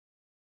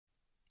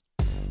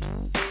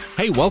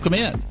Hey, welcome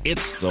in.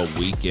 It's the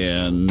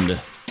weekend.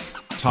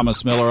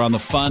 Thomas Miller on the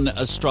Fun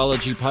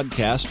Astrology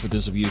Podcast. For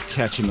those of you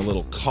catching a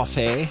little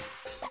coffee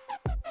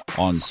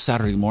on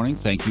Saturday morning,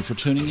 thank you for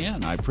tuning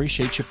in. I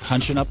appreciate you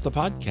punching up the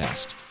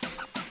podcast.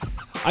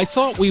 I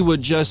thought we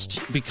would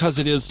just, because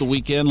it is the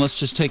weekend, let's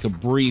just take a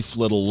brief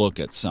little look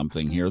at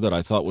something here that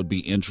I thought would be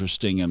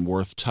interesting and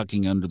worth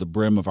tucking under the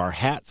brim of our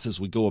hats as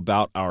we go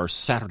about our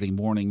Saturday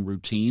morning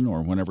routine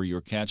or whenever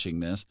you're catching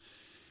this.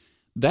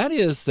 That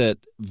is that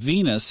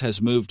Venus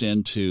has moved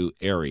into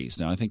Aries.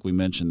 Now, I think we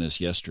mentioned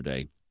this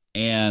yesterday.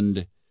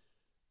 And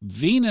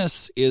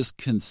Venus is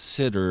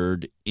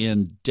considered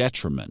in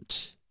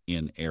detriment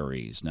in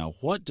Aries. Now,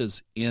 what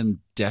does in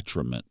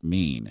detriment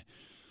mean?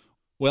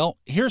 Well,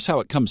 here's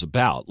how it comes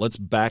about. Let's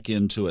back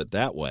into it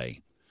that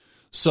way.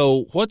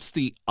 So, what's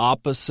the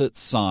opposite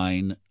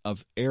sign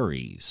of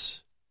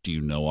Aries? Do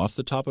you know off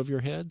the top of your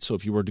head? So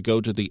if you were to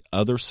go to the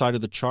other side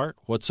of the chart,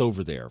 what's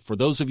over there? For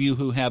those of you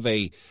who have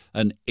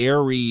an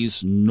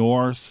Aries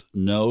north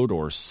node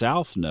or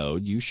south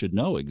node, you should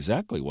know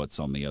exactly what's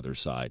on the other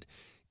side.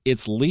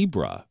 It's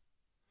Libra.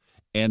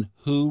 And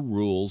who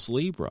rules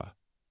Libra?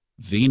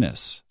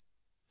 Venus.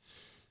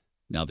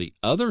 Now, the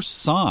other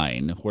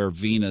sign where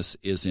Venus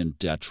is in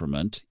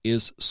detriment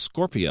is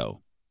Scorpio.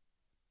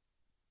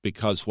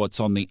 Because what's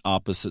on the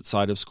opposite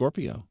side of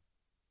Scorpio?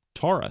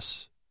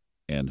 Taurus.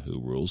 And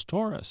who rules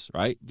Taurus,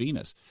 right?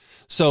 Venus.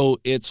 So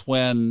it's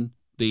when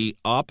the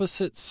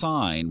opposite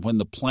sign, when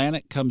the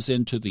planet comes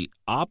into the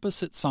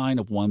opposite sign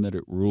of one that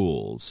it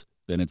rules,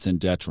 then it's in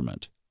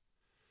detriment.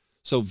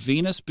 So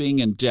Venus being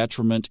in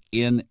detriment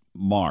in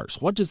Mars,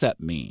 what does that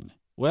mean?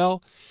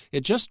 Well,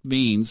 it just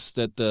means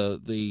that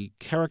the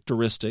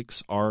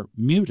characteristics are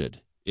muted,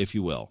 if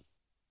you will.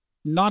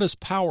 Not as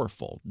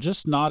powerful,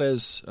 just not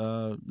as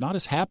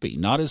happy,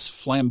 not as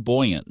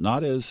flamboyant,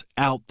 not as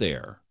out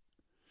there.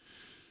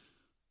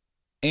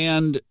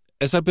 And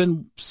as I've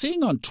been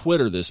seeing on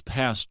Twitter this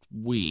past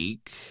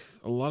week,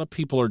 a lot of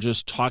people are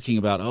just talking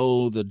about,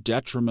 the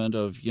detriment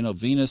of,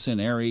 Venus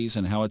in Aries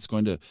and how it's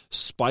going to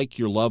spike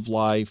your love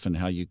life and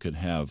how you could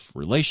have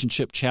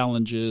relationship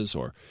challenges.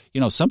 Or,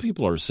 some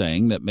people are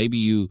saying that maybe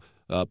you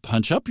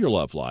punch up your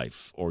love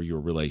life or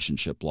your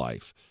relationship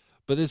life.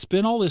 But it's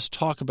been all this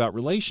talk about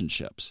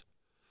relationships.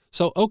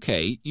 So,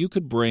 okay, you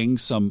could bring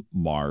some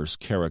Mars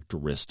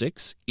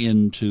characteristics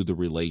into the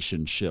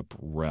relationship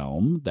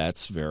realm.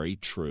 That's very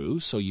true.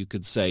 So you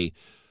could say,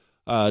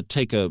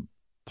 take a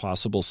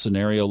possible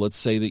scenario. Let's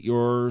say that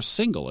you're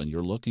single and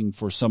you're looking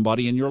for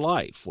somebody in your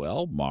life.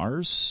 Well,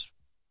 Mars,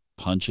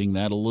 punching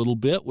that a little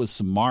bit with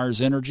some Mars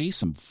energy,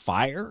 some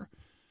fire.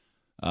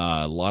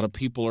 A lot of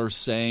people are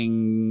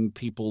saying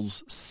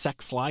people's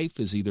sex life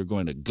is either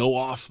going to go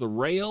off the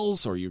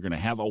rails or you're going to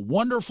have a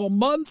wonderful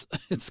month.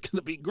 It's going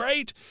to be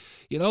great.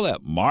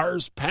 That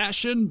Mars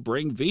passion,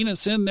 bring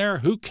Venus in there.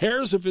 Who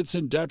cares if it's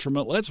in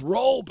detriment? Let's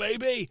roll,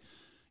 baby.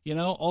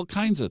 All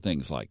kinds of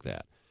things like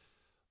that.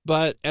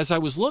 But as I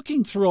was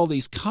looking through all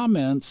these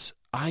comments,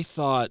 I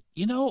thought,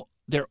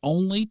 they're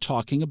only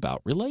talking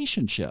about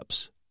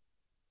relationships.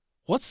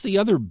 What's the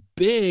other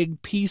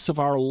big piece of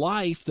our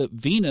life that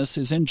Venus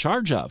is in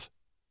charge of?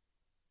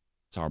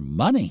 It's our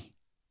money.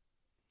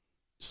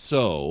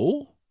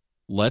 So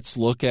let's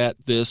look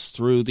at this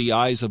through the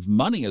eyes of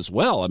money as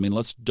well. I mean,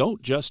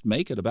 don't just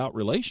make it about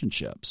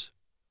relationships.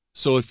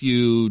 So if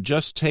you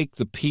just take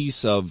the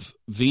piece of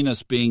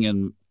Venus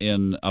being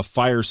in a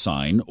fire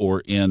sign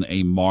or in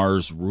a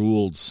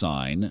Mars-ruled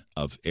sign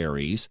of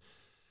Aries,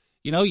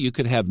 you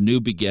could have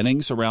new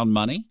beginnings around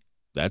money.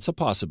 That's a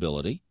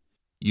possibility.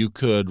 You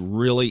could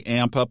really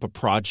amp up a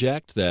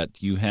project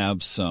that you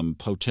have some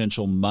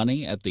potential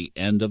money at the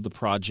end of the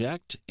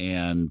project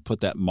and put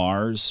that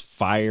Mars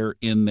fire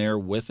in there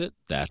with it.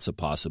 That's a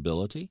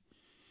possibility.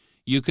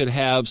 You could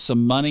have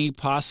some money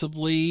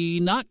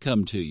possibly not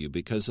come to you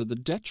because of the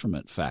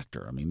detriment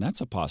factor. I mean, that's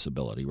a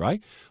possibility,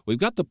 right? We've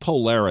got the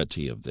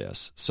polarity of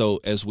this. So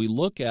as we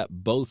look at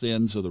both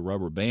ends of the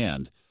rubber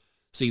band,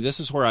 see,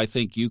 this is where I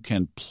think you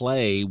can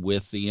play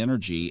with the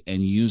energy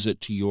and use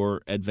it to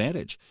your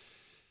advantage.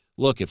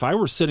 Look, if I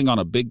were sitting on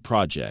a big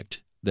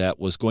project that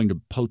was going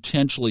to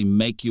potentially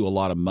make you a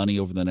lot of money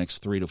over the next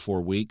 3 to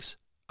 4 weeks,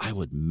 I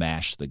would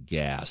mash the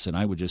gas and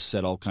I would just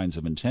set all kinds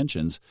of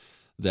intentions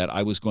that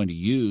I was going to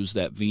use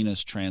that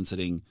Venus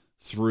transiting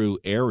through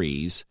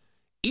Aries,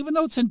 even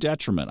though it's in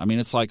detriment. I mean,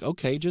 it's like,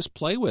 okay, just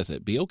play with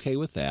it. Be okay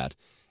with that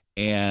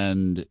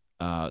and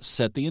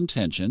set the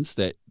intentions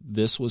that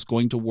this was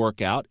going to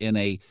work out in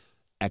a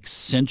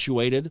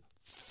accentuated,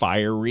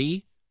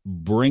 fiery,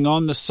 bring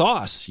on the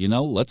sauce,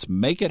 let's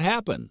make it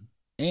happen.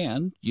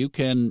 And you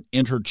can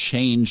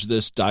interchange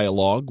this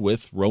dialogue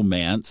with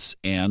romance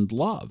and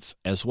love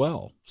as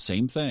well.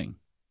 Same thing.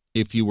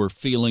 If you were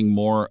feeling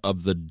more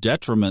of the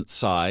detriment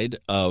side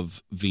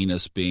of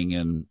Venus being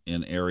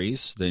in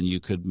Aries, then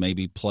you could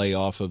maybe play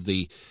off of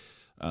the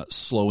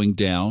slowing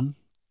down,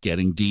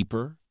 getting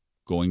deeper,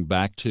 going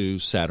back to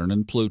Saturn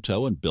and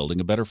Pluto and building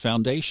a better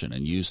foundation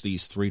and use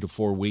these 3 to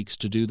 4 weeks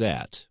to do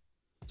that.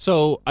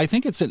 So I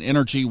think it's an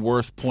energy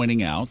worth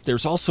pointing out.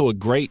 There's also a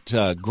great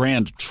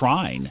grand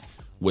trine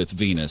with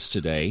Venus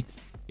today.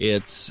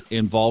 It's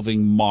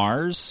involving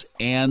Mars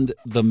and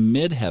the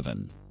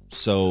midheaven.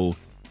 So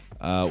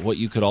what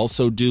you could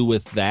also do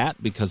with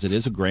that, because it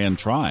is a grand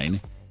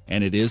trine,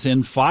 and it is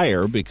in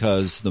fire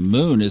because the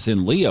moon is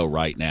in Leo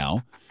right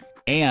now,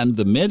 and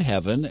the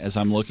midheaven, as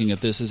I'm looking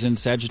at this, is in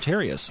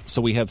Sagittarius.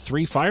 So we have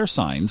 3 fire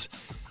signs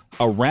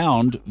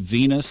around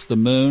Venus, the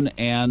moon,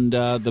 and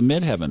the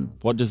midheaven.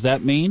 What does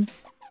that mean?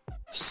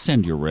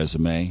 Send your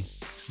resume.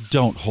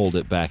 Don't hold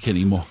it back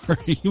anymore.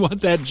 You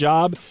want that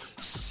job?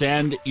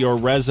 Send your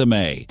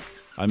resume.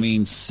 I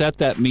mean, set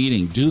that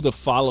meeting. Do the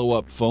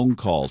follow-up phone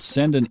call.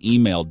 Send an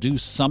email. Do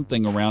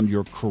something around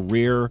your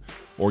career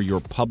or your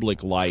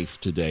public life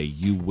today.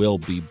 You will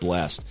be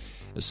blessed,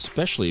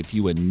 especially if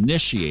you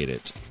initiate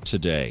it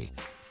today.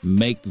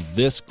 Make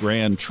this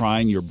grand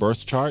trine your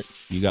birth chart.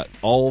 You got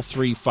all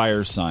 3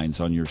 fire signs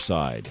on your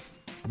side.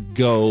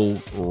 Go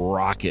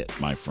rock it,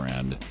 my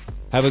friend.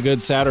 Have a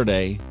good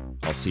Saturday.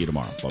 I'll see you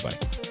tomorrow.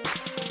 Bye-bye.